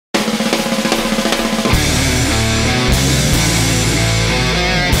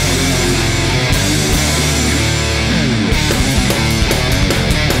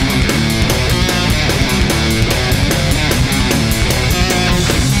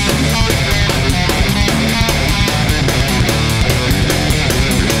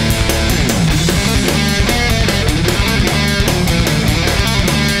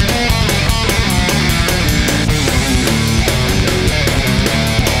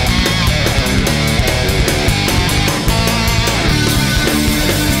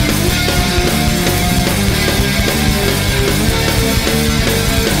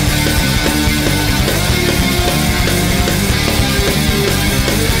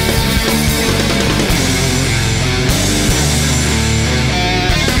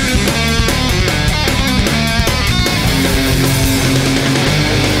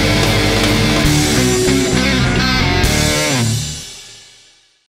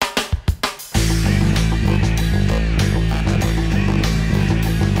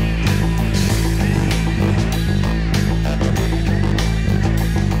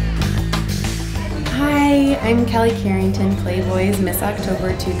Kelly Carrington, Playboy's Miss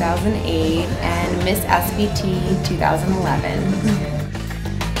October 2008 and Miss SBT 2011.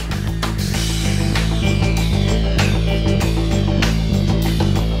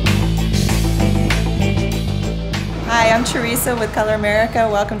 Hi, I'm Teresa with Color America.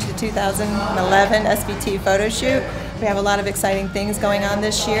 Welcome to the 2011 SBT photo shoot. We have a lot of exciting things going on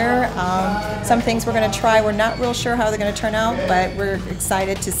this year. Some things we're going to try. We're not real sure how they're going to turn out, but we're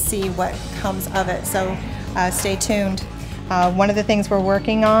excited to see what comes of it. So stay tuned. One of the things we're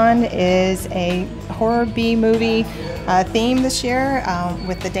working on is a horror B-movie theme this year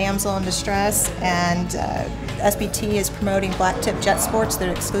with the damsel in distress, and SBT is promoting Blacktip Jet Sports,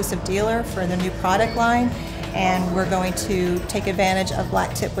 their exclusive dealer for their new product line. And we're going to take advantage of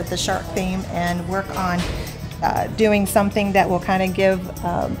Blacktip with the shark theme and work on doing something that will kind of give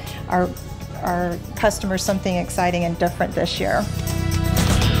our customers something exciting and different this year.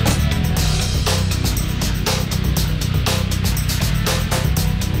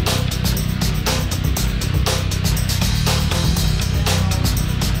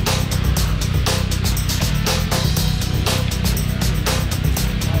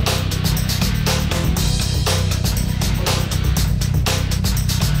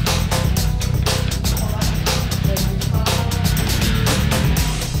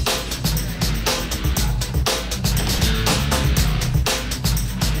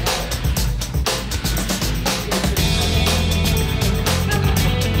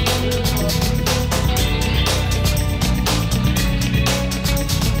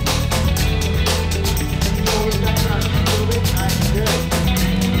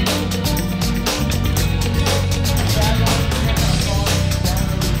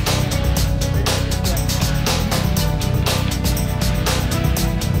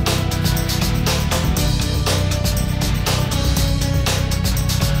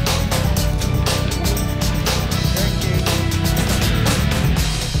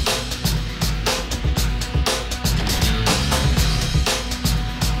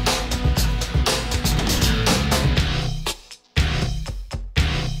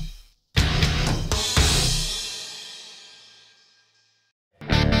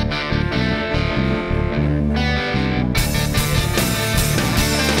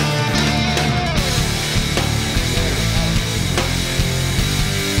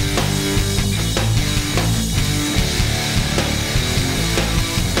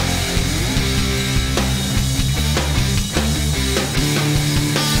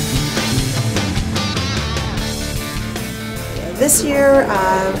 This year,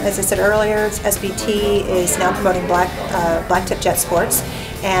 as I said earlier, SBT is now promoting Blacktip Jet Sports,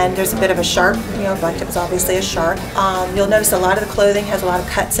 and there's a bit of a shark. You know, Blacktip is obviously a shark. You'll notice a lot of the clothing has a lot of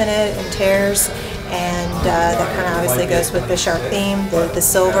cuts in it and tears, and that kind of obviously goes with the shark theme. The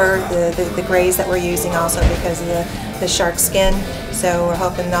silver, the grays that we're using also because of the shark skin. So we're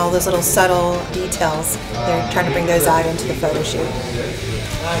hoping all those little subtle details, they're trying to bring those out into the photo shoot.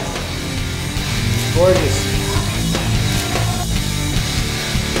 Nice. Gorgeous.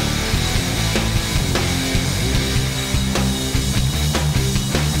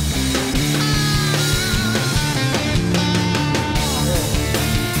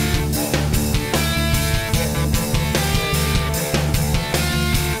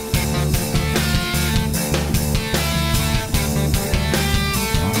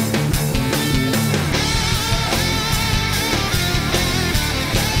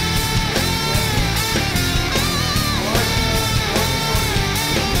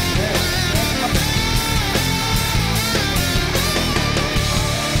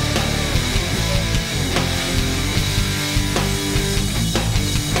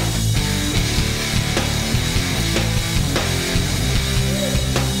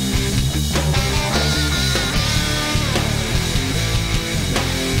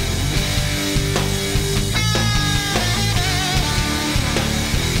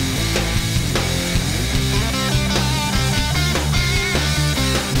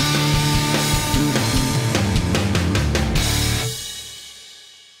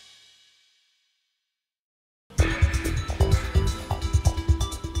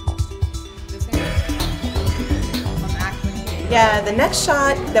 Yeah, the next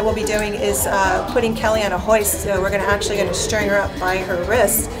shot that we'll be doing is putting Kelly on a hoist. So we're actually going to string her up by her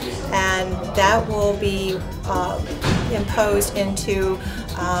wrist, and that will be imposed into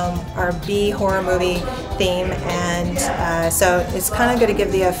our B horror movie theme. And so it's kind of going to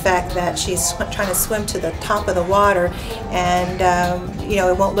give the effect that she's trying to swim to the top of the water, and you know,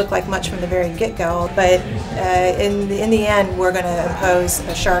 it won't look like much from the very get-go, but in the end we're going to impose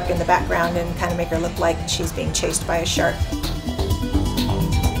a shark in the background and kind of make her look like she's being chased by a shark.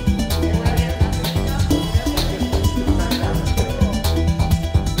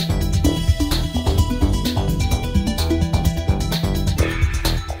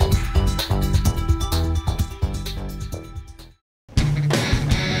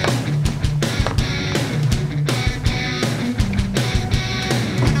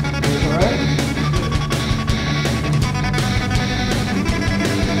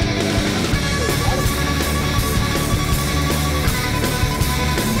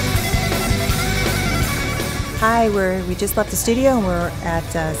 Hi, we just left the studio and we're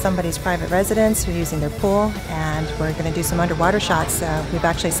at somebody's private residence. We're using their pool and we're going to do some underwater shots. We've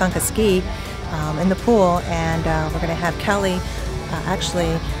actually sunk a ski in the pool, and we're going to have Kelly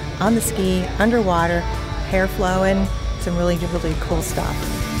actually on the ski, underwater, hair flowing, some really, really cool stuff.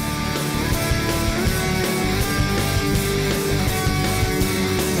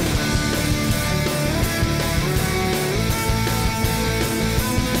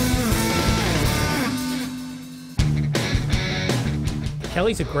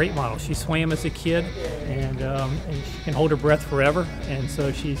 Kelly's a great model. She swam as a kid, and she can hold her breath forever, and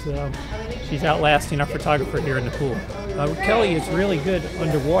so she's outlasting our photographer here in the pool. Kelly is really good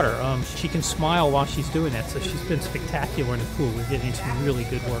underwater. She can smile while she's doing that, so she's been spectacular in the pool. We're getting some really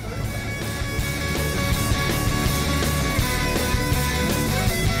good work from her.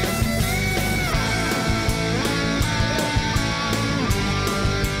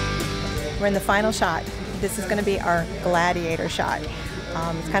 We're in the final shot. This is going to be our gladiator shot.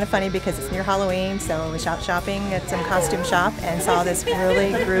 It's kind of funny because it's near Halloween, so I was shopping at some costume shop and saw this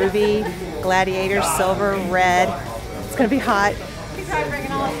really groovy gladiator, silver red. It's going to be hot.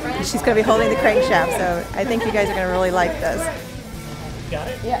 She's going to be holding the crankshaft, so I think you guys are going to really like this. Got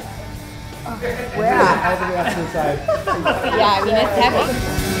it? Yeah. Where? Yeah, I mean, it's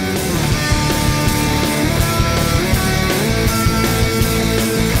heavy.